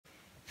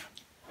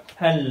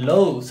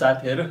Hello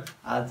साथीहरु,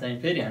 आज चाहिँ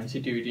फेरि हामी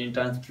Ctevt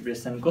इन्ट्रान्स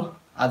प्रिपरेसनको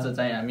आज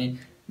चाहिँ हामी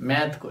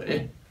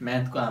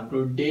म्याथको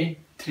हाम्रो डे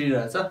 3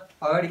 रहेछ।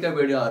 अगाडिका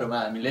भिडियोहरुमा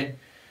हामीले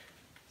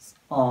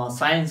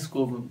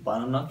साइन्सको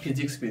भनौं न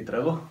फिजिक्स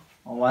भित्रको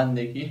 1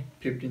 देखि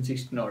 15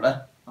 16 वटा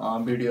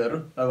भिडियोहरु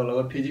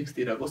लगभग फिजिक्स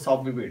तिरको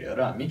सबै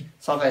भिडियोहरु हामी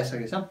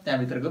सकाइसकेछौं। त्यहाँ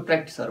भित्रको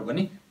प्र्याक्टिसहरु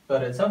पनि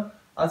गरेछौं।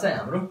 आज चाहिँ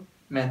हाम्रो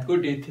म्याथको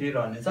डे 3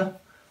 रहनेछ।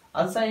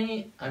 आज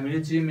चाहिँ हामीले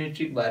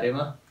जियोमेट्रिक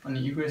बारेमा अनि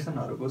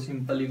इक्वेसनहरुको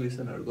सिम्पल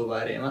इक्वेसनहरुको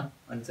बारेमा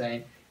अनि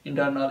चाहिँ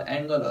इन्टरनल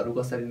एंगलहरु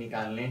कसरी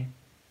निकाल्ने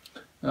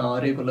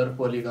रेगुलर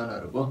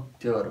पोलिगनहरुको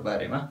त्योहरु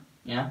बारेमा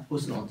यहाँ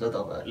बुझ्नुहुन्छ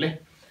तपाईहरुले।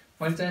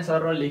 मैले चाहिँ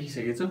सरल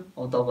लेखिसकेको छु।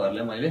 अब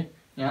तपाईहरुले मैले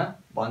यहाँ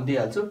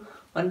भन्दिहाल्छु।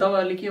 अनि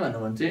तपाईहरुले के भन्नु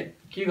भन्छ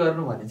के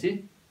गर्नु भने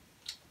चाहिँ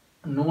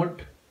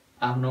नोट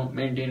आफ्नो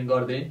मेन्टेन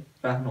गर्दै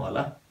राख्नु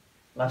होला।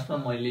 लास्टमा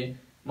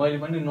मैले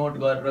पनि नोट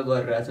गरेर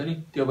गरिरहेको छु नि,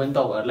 त्यो पनि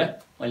तपाईहरुलाई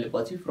मैले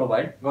पछि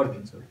प्रोवाइड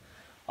गर्दिन्छु।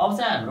 अब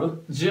चाहिँ हाम्रो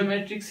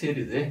जियोमेट्रिक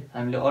सिरिज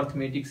हामीले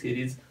अर्थमेटिक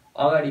सिरिज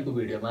अगाडिको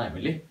भिडियोमा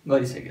हामीले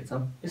गरिसकेका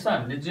छौं। यसमा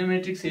हामीले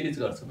जियोमेट्रिक सिरिज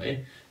गर्छौं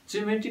है।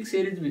 जियोमेट्रिक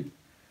सिरिज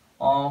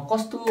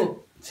कस्तो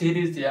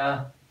सिरिज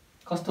या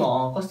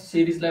कस्तो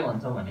सिरिजलाई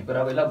भन्छौं भन्ने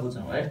कुरा पहिला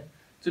बुझौं है।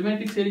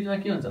 जियोमेट्रिक सिरिजमा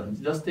के हुन्छ भने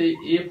जस्तै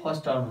a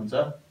फर्स्ट टर्म हुन्छ,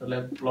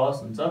 त्यसलाई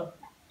प्लस हुन्छ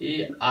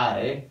ar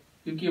है।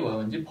 यो के भयो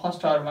भने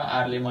फर्स्ट टर्ममा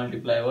r ले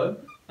मल्टिप्लाई भयो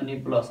अनि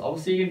प्लस। अब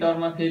सेकेन्ड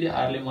टर्ममा फेरि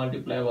r ले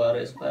मल्टिप्लाई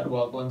भएर स्क्वायर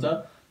भएको हुन्छ।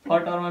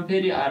 थर्ड टर्ममा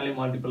फेरि r ले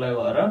मल्टिप्लाई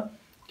भएर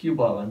क्यूब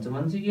भयो भने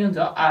के हुन्छ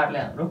r ले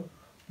हाम्रो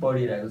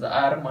बढिरहेको छ,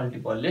 r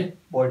मल्टिपलले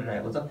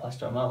बढिरहेको छ फर्स्ट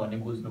टर्ममा भन्ने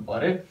बुझ्नु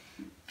पर्यो।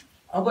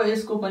 अब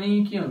यसको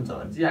पनि के हुन्छ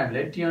भने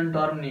हामीले टिएन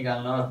टर्म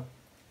निकाल्न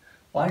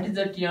what is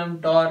the TN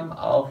term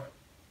of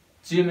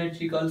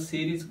geometrical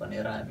series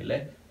भनेर हामीलाई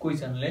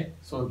क्वेशनले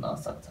सोध्न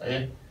सक्छ है।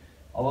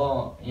 अब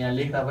यहाँ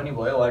लेख्दा पनि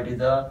भयो what is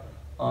the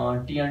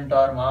TN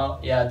term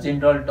yeah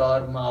general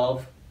term of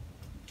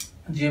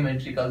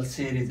geometrical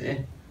series है।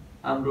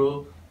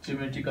 हाम्रो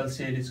जियोमेट्रिकल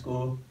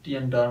सिरिजको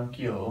टिएन टर्म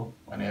के हो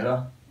भनेर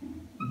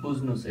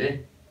बुझ्नुस् है।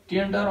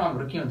 टिएन टर्म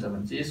हाम्रो के हुन्छ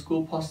भने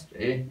यसको फर्स्ट a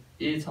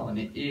छ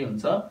भने a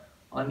हुन्छ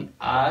अनि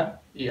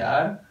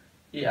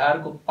ar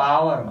को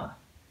पावरमा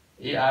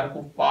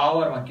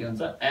के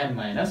हुन्छ n -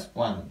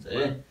 1 हुन्छ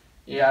है।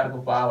 ar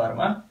को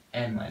पावरमा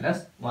n -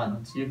 1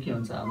 हुन्छ। यो के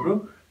हुन्छ हाम्रो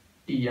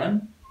टिएन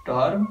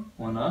टर्म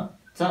हुन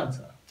जान्छ।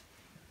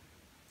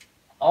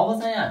 अब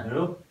चाहिँ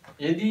हाम्रो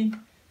यदि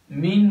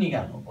मीन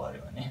निकाल्नु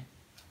पर्यो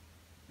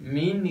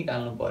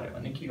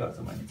भने के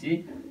गर्छौं भने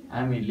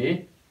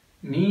हामीले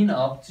मीन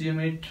अफ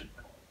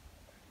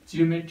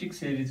जियोमेट्रिक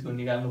सिरिजको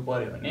निकाल्नु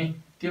पर्यो भने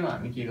त्यसमा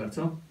हामी के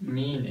गर्छौं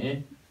मीन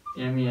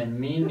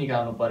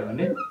निकाल्नु पर्यो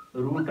भने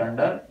रुट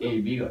अन्डर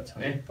ab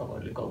गर्छौं है।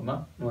 तपाईहरुले कपमा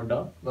नोट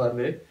डाउन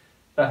गर्दै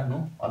राख्नु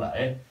होला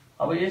है।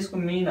 अब यसको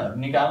मीनहरु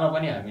निकाल्न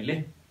पनि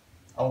हामीले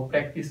अब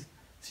प्र्याक्टिस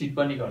सिट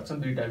पनि गर्छौं।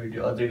 दुईटा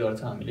भिडियो अझै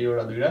गर्छौं हामीले,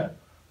 एउटा दुईटा।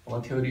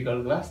 अब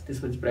थ्योरिकल क्लास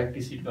त्यसपछि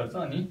प्र्याक्टिस सिट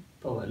गर्छौं अनि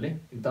तपाईहरुले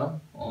एकदम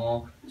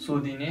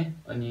सोधिने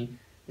अनि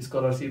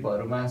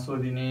स्कलरशिपहरुमा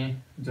सोधिने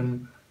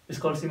जुन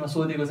स्कलरशिपमा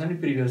सोधेको छ नि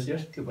प्रिभियस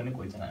इयर्स त्यो पनि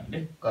क्वेशन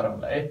हामीले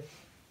गरौँला है।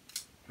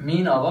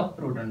 मीन अब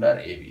रुट अन्डर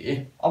ab है।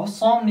 अब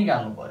सम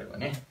निकाल्नु पर्यो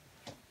भने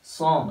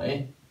सम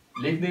है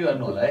लेख्दै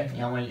गर्नु होला है।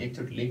 यहाँ मैले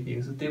एकचोटी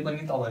लेखिदिएको छु, त्यो पनि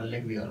तपाईहरुले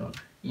लेख्दै गर्नु होला।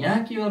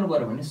 यहाँ के गर्नु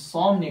पर्यो भने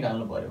सम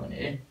निकाल्नु पर्यो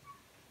भने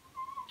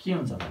के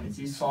हुन्छ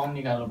भने सम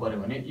निकाल्नु पर्यो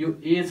भने यो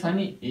a छ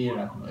नि a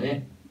राख्नु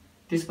है।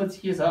 त्यसपछि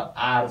के छ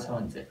r छ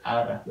भने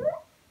r राख्नु।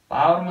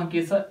 पावरमा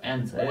के छ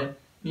n छ है।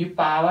 यो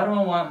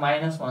पावरमा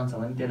 -1 छ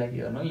भने त्यसलाई के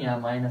गर्नु यहाँ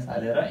माइनस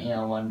हालेर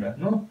यहाँ 1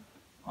 राख्नु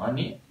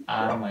अनि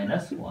r -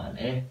 1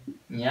 है।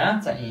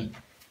 यहाँ चाहिँ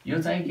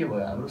यो चाहिँ के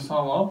भयो हाम्रो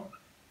सम अफ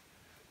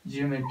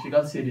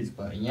जियोमेट्रिकल सिरिज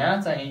भयो।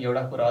 यहाँ चाहिँ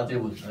एउटा कुरा अझै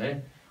बुझ्नु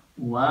है।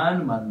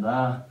 1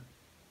 भन्दा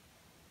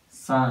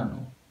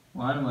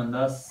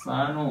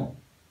सानो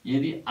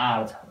यदि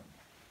r छ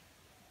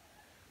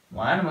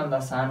 1 भन्दा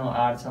सानो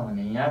r छ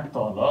भने यहाँ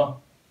तल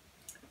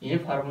यो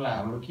फर्मुला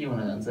हाम्रो के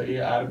हुन जान्छ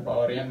ar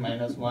पावर n -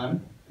 1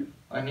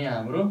 अनि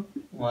हाम्रो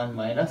 1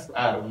 -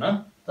 r हुन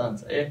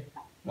जान्छ है।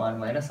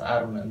 1 -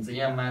 r हुन जान्छ।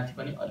 यहाँ माथि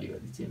पनि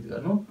अलिकति चेन्ज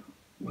गर्नु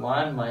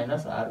 1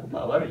 - r को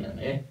पावर n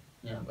है।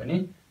 यहाँ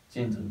पनि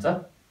चेन्ज हुन्छ,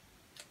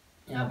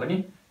 यहाँ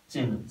पनि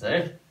चेन्ज हुन्छ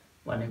है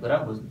भन्ने कुरा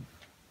बुझ्नु।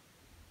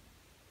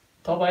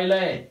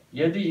 तपाईलाई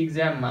यदि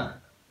एक्जाममा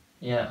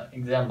यहाँ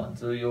एक्जाम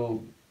भन्छु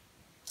यो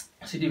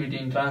Ctevt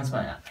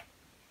इन्ट्रान्समा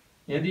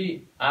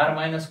यदि r -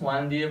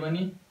 1 दिए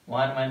पनि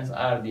 1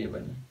 - r दिए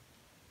पनि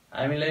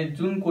हामीलाई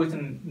जुन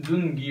क्वेशन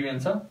जुन गिभन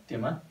छ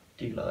त्यसमा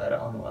टिक लगाएर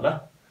आउनु होला।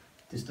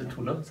 त्यस्तो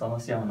ठुलो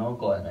समस्या हुन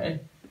गएन है।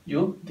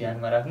 यो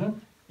ध्यानमा राख्नु।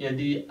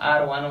 यदि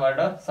r 1 बाट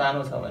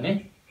सानो छ भने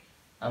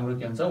हाम्रो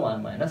के हुन्छ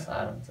 1 -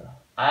 r हुन्छ।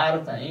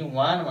 r चाहिँ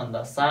 1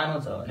 भन्दा सानो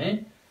छ भने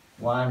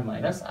 1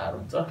 - r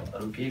हुन्छ।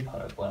 अरु केही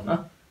फरक पर्न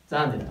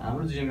जाँदैन।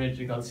 हाम्रो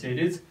जियोमेट्रिकल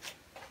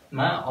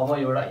सिरिजमा अब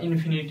एउटा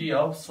इन्फिनिटी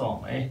अफ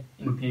सम है।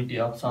 इन्फिनिटी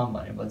अफ सम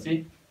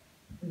भनेपछि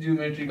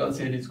जियोमेट्रिकल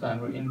सिरिजको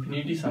हाम्रो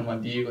इन्फिनिटी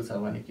सम्म दिएको छ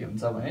भने के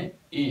हुन्छ भने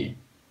a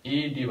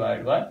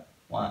divide by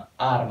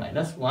r -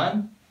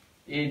 1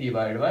 a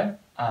divide by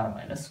r -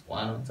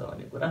 1 हुन्छ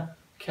भन्ने कुरा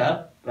ख्याल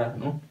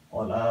राख्नु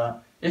होला।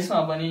 यसमा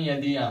पनि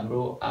यदि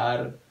हाम्रो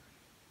r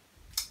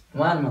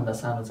 1 भन्दा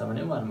सानो छ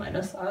भने 1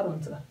 माइनस r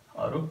हुन्छ,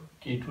 अरु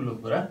केही ठुलो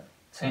कुरा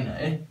छैन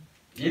है।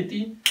 यति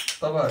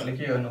तपाईहरुले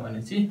के गर्नु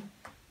भने चाहिँ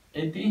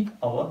यति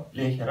अब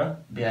लेखेर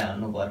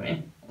भ्याल्नु पर्ने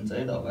हुन्छ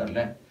है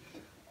तपाईहरुले।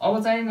 अब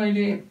चाहिँ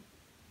मैले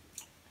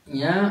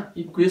यहाँ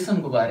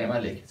इक्वेसनको बारेमा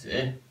लेखेछु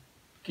है।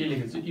 के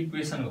लेखेछु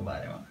इक्वेसनको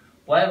बारेमा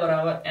y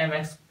बराबर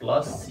mx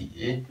प्लस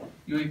ca।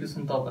 यो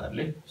इक्वेसन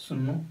तपाईहरुले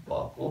सुन्नु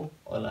भएको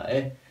होला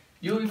है।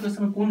 यो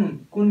इक्वेसन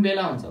कुन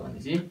बेला हुन्छ भने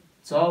चाहिँ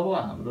जब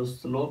हाम्रो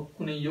स्लोप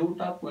कुनै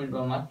एउटा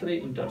पोइन्टमा मात्रै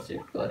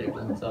इन्टरसेक्ट गरेको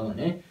हुन्छ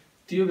भने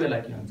त्यो बेला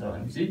के हुन्छ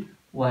भने चाहिँ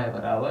y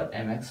बराबर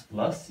mx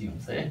प्लस c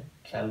हुन्छ है।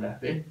 ख्याल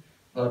राख्दै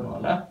गर्नु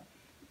होला।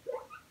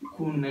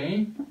 कुनै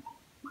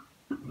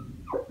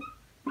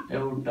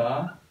एउटा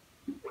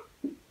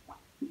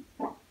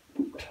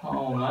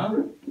ठाउँमा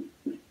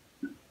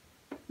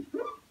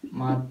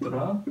मात्र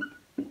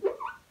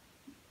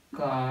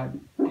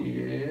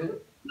काटिएछ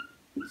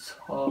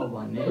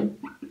भने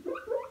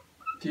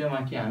त्योमा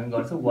के हामी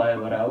गर्छौं y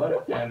बराबर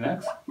mx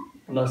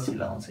प्लस c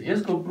लाउँछ।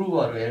 यसको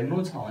प्रुफहरु हेर्नु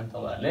छ भने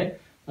तपाईहरुले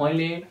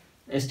मैले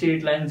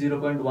स्ट्रेट लाइन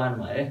 0.1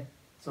 मा है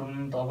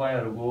जुन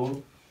तपाईहरुको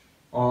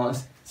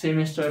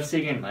सेमेस्टर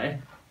सेकेन्ड मा है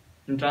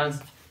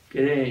इन्ट्रान्स के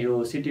रे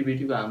यो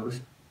सीटीबीटी को हाम्रो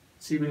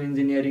सिभिल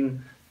इन्जिनियरिङ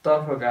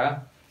तर्फका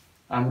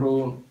हाम्रो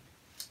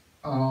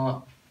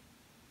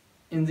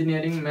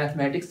इन्जिनियरिङ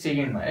म्याथमेटिक्स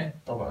सेकेन्ड मा है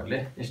तपाईहरुले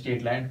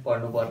स्ट्रेट लाइन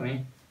पढ्नु पर्ने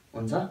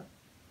हुन्छ।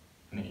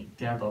 अनि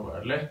त्यहाँ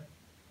तपाईहरुले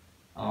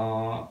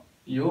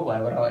यो y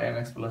बराबर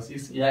mx प्लस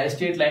c या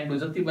स्ट्रेट लाइनको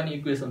जति पनि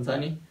इक्वेसन छ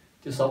नि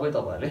त्यो सबै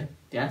तपाईहरुले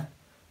त्यहाँ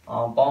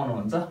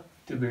पाउनुहुन्छ।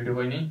 त्यो भिडियो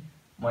पनि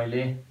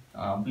मैले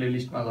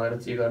प्लेलिस्टमा गएर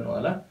चेक गर्नु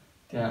होला।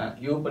 त्यहाँ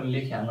यो पनि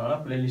लेखिहाल्नु होला।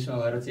 प्लेलिस्टमा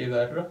गएर चेक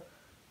गरेर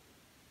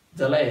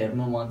जसलाई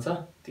हेर्नु मन छ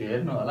त्यो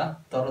हेर्नु होला।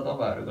 तर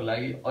तपाईहरुको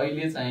लागि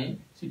अहिले चाहिँ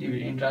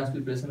सीटीबीटी इन्ट्रान्स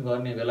प्रिपरेसन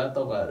गर्ने बेला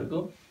तपाईहरुको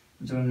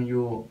जुन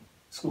यो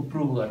यसको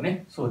प्रुफ गर्ने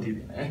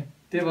सोधिदिन है।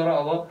 त्यही भएर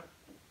अब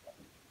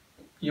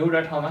एउटा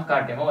ठाउँमा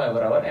काटेमा y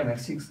बराबर mx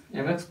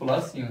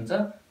प्लस c हुन्छ।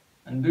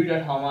 अनि दुईटा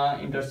ठाउँमा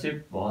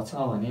इन्टरसेप्ट भछ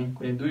भने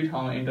कुनै दुई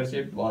ठाउँमा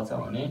इन्टरसेप्ट भछ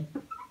भने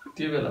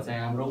त्यो बेला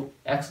चाहिँ हाम्रो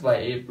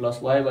x/a प्लस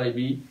y/b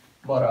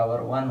बराबर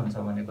 1 हुन्छ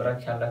भन्ने कुरा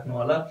ख्याल राख्नु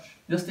होला।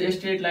 जस्तै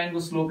स्ट्रेट लाइनको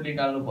स्लोप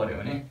निकाल्नु पर्यो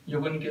भने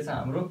यो पनि के छ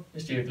हाम्रो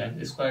स्ट्रेट लाइन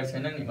स्क्वायर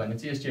छैन नि भने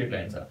चाहिँ स्ट्रेट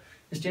लाइन छ।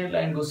 स्ट्रेट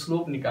लाइनको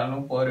स्लोप निकाल्नु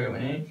पर्यो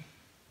भने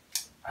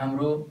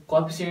हाम्रो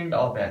कोएफिसिएन्ट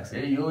अफ x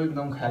है यो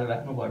एकदम ख्याल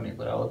राख्नु पर्ने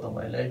कुरा हो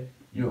तपाईलाई।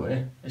 यो है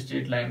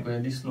स्ट्रेट लाइनको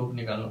यदि स्लोप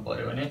निकाल्नु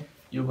पर्यो भने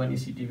यो पनि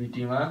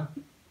सीटीबीटी मा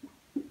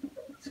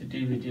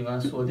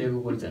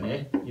सोधेको क्वेशन है।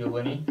 यो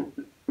पनि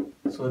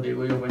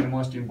सोधेको, यो पनि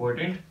मोस्ट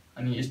इम्पोर्टेन्ट।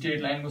 अनि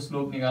स्ट्रेट लाइनको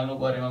स्लोप निकाल्नु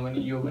परेमा पनि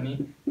यो पनि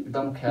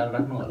एकदम ख्याल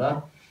राख्नु होला।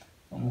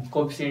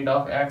 Coefficient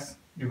of x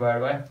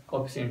divide by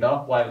coefficient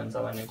of y हुन्छ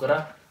भन्ने कुरा।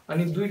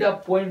 अनि दुईटा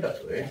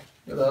पोइन्टहरु है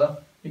यो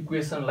त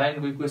इक्वेसन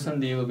लाइनको इक्वेसन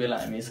दिएको बेला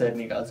हामी यसरी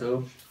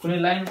निकाल्छौं। कुनै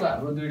लाइनको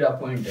हाम्रो दुईटा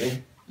पोइन्ट है,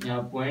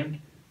 यहाँ पोइन्ट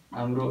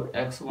हाम्रो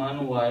x1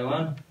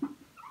 y1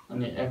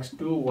 अनि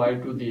x2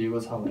 y2 दिएको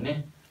छ भने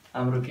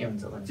हाम्रो के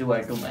हुन्छ भने चाहिँ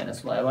y2 -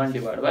 y1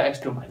 divide by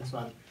x2 -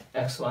 1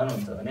 x1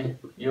 हुन्छ भने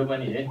यो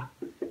पनि है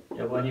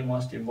यो पनि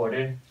मोस्ट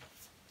इम्पोर्टेन्ट।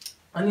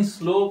 अनि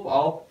slope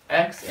of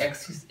x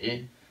axis A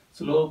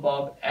slope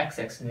of x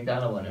axis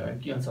निकाल्नु भन्यो भने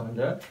के हुन्छ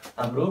भन्दा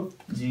हाम्रो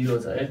 0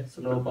 छ है।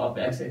 स्लोप अफ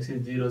x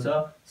एक्सिस 0 छ।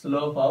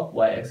 Slope of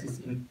y axis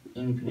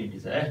infinity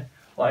छ है।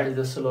 What is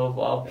the slope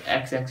of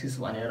x axis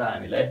भनेर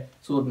हामीलाई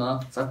सोध्न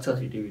सक्छ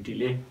सीटीबीटी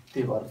ले।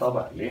 त्यही भएर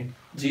तपाईहरुले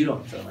 0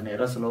 हुन्छ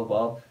भनेर स्लोप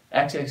अफ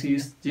x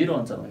एक्सिस 0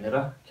 हुन्छ भनेर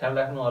ख्याल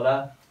राख्नु होला।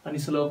 अनि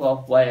slope of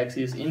y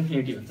axis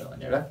infinity हुन्छ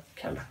भनेर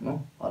ख्याल राख्नु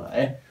होला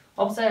है।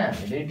 अब चाहिँ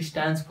हामीले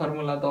डिस्टेन्स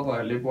फर्मुला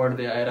तपाईहरुले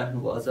पढ्दै आइराख्नु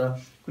भएको छ।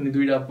 कुनै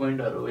दुईटा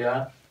पोइन्टहरु या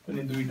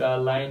कुनै दुईटा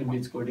लाइन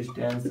बीचको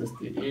डिस्टेन्स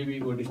जस्तै AB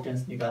को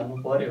डिस्टेन्स निकाल्नु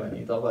पर्यो भने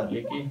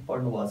तपाईहरुले के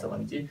पढ्नु भएको छ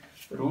भने चाहिँ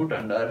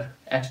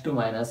 √x2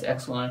 -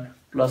 x1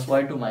 plus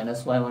y2 -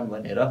 y1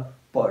 भनेर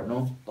पढ्नु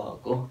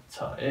भएको छ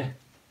है।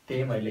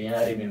 त्यही मैले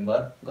यहाँ रिमेम्बर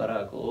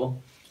गराएको हो।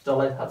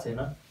 जसलाई थाहा छैन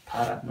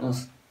थाहा राख्नुस्।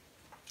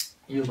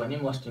 यो पनि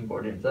मोस्ट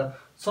इम्पोर्टेन्ट छ।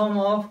 सम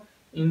अफ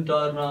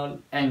इन्टरनल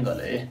एंगल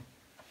है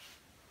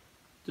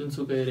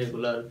जुनसुकै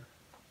रेगुलर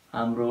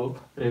हाम्रो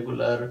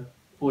रेगुलर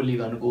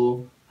पोलिगनको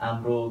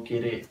हाम्रो के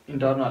रे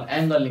इन्टरनल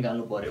एंगल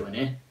निकाल्नु पर्यो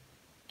भने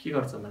के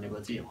गर्छ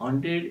भनेपछि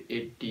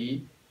 180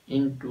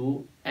 इन्टु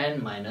n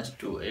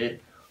 - 2 है।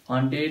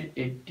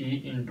 180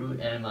 इन्टु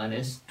n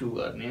 - 2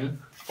 गर्ने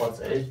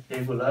पर्छ है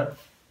रेगुलर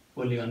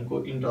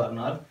पोलिगनको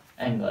इन्टरनल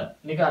एंगल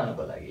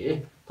निकाल्नको लागि।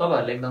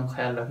 तपाईहरुले एकदम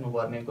ख्याल राख्नु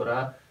पर्ने कुरा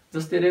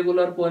जस्तै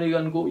रेगुलर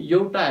पोलिगनको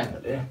एउटा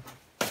एंगल है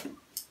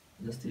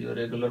जस्तै यो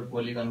रेगुलर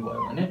पोलिगन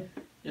भयो भने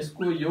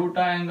यसको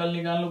एउटा एंगल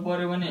निकाल्नु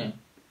पर्यो भने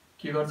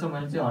के गर्छौं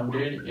भने चाहिँ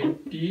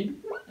 180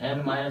 n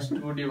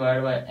 - 2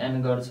 डिवाइड बाइ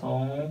n गर्छौं।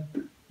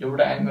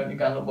 एउटा एंगल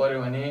निकाल्नु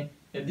पर्यो भने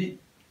यदि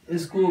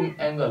यसको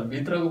एंगल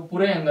भित्रको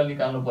पुरै एंगल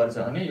निकाल्नु पर्छ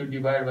भने यो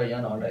डिवाइड बाइ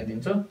n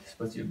हटाइदिन्छौं।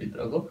 त्यसपछि यो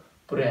भित्रको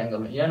पुरै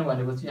एंगल n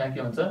भनेपछि यहाँ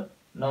के हुन्छ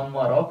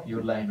नम्बर अफ यो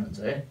लाइन हुन्छ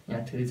है।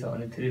 यहाँ 3 छ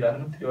भने 3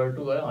 राख्नु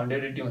 3/2 गयो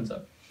 180 हुन्छ।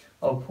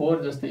 अब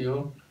 4 जस्तै यो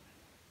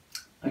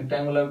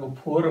रेक्ट्याङ्गुलरको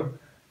 4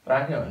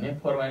 राख्यो भने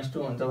 4 - 2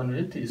 हुन्छ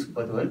भने 3 को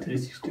कति भयो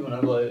 360 हुन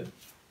गयो।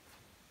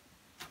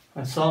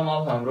 सम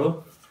अफ हाम्रो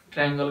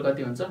ट्रायंगल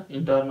कति हुन्छ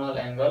इन्टरनल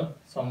एंगल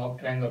सम अफ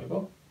ट्रायंगलको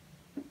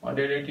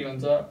 180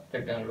 हुन्छ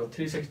रेक्ट्याङ्गलको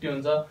 360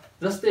 हुन्छ।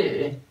 जस्तै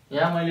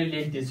यहाँ मैले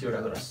लेखिदिन्छु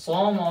एउटा कुरा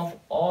some of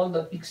all the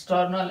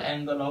external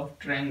angle of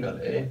triangle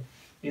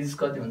is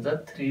कति हुन्छ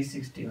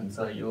 360 हुन्छ।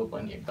 यो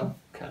पनि एकदम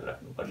ख्याल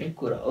राख्नुपर्ने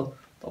कुरा हो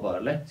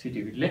तपाईहरुलाई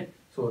सिटिभिटीले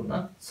सोध्न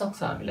सक्छ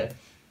हामीलाई।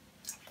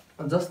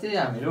 जस्तै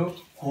हामीहरु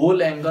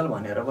होल एंगल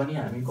भनेर पनि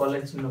हामी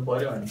कसलाई चिन्नु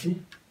पर्यो भने चाहिँ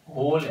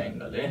होल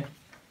एंगल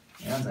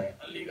यहाँ चाहिँ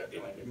अलिकति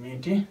मैले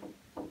मेटे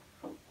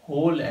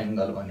होल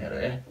एंगल भनेर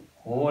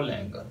होल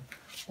एंगल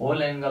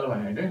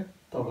भनेर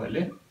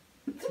तपाईले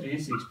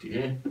 360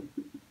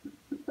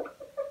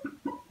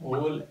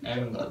 होल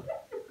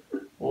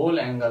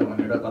एंगल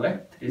भनेर कसलाई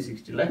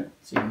 360 लाई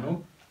चिन्नु।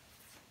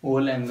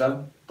 होल एंगल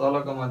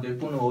तलको मध्ये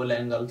कुन होल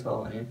एंगल छ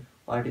भने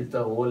what is the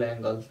whole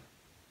angle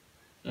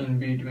in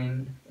between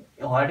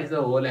what is the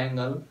whole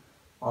angle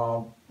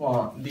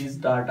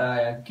this data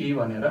या के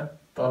भनेर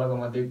तलको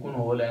मध्ये कुन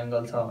होल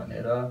एंगल छ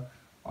भनेर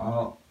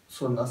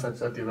सोध्न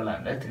सक्छ। त्यो बेला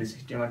हामीलाई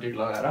 360 मा टिक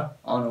लगाएर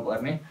आउनु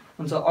पर्ने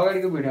हुन्छ।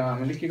 अगाडिको भिडियोमा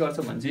हामीले के गर्छ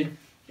भने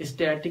चाहिँ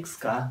स्ट्याटिक्स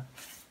का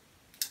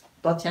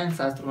तथ्याङ्क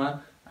शास्त्रमा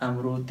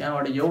हाम्रो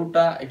त्यहाँबाट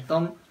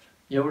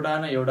एउटा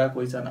न एउटा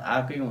क्वेशन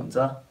आकै हुन्छ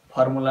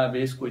फर्मुला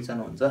बेस क्वेशन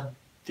हुन्छ।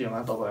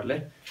 त्योमा तपाईहरुले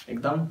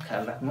एकदम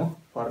ख्याल राख्नु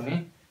पर्ने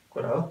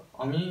कुरा हो।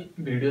 हामी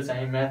भिडियो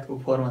चाहिँ म्याथको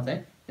 4 मा चाहिँ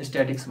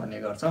स्ट्याटिक्स भन्ने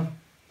गर्छौं।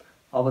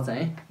 अब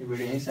चाहिँ यो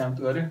भिडियो यही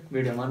समाप्त गर्यो।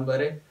 भिडियो मन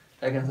परे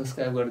लाइक एन्ड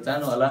सब्स्क्राइब गरेर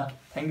जानु होला।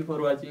 Thank you for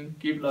watching.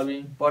 Keep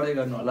loving. पढ्दै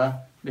गर्नु होला।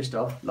 Best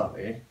of lock.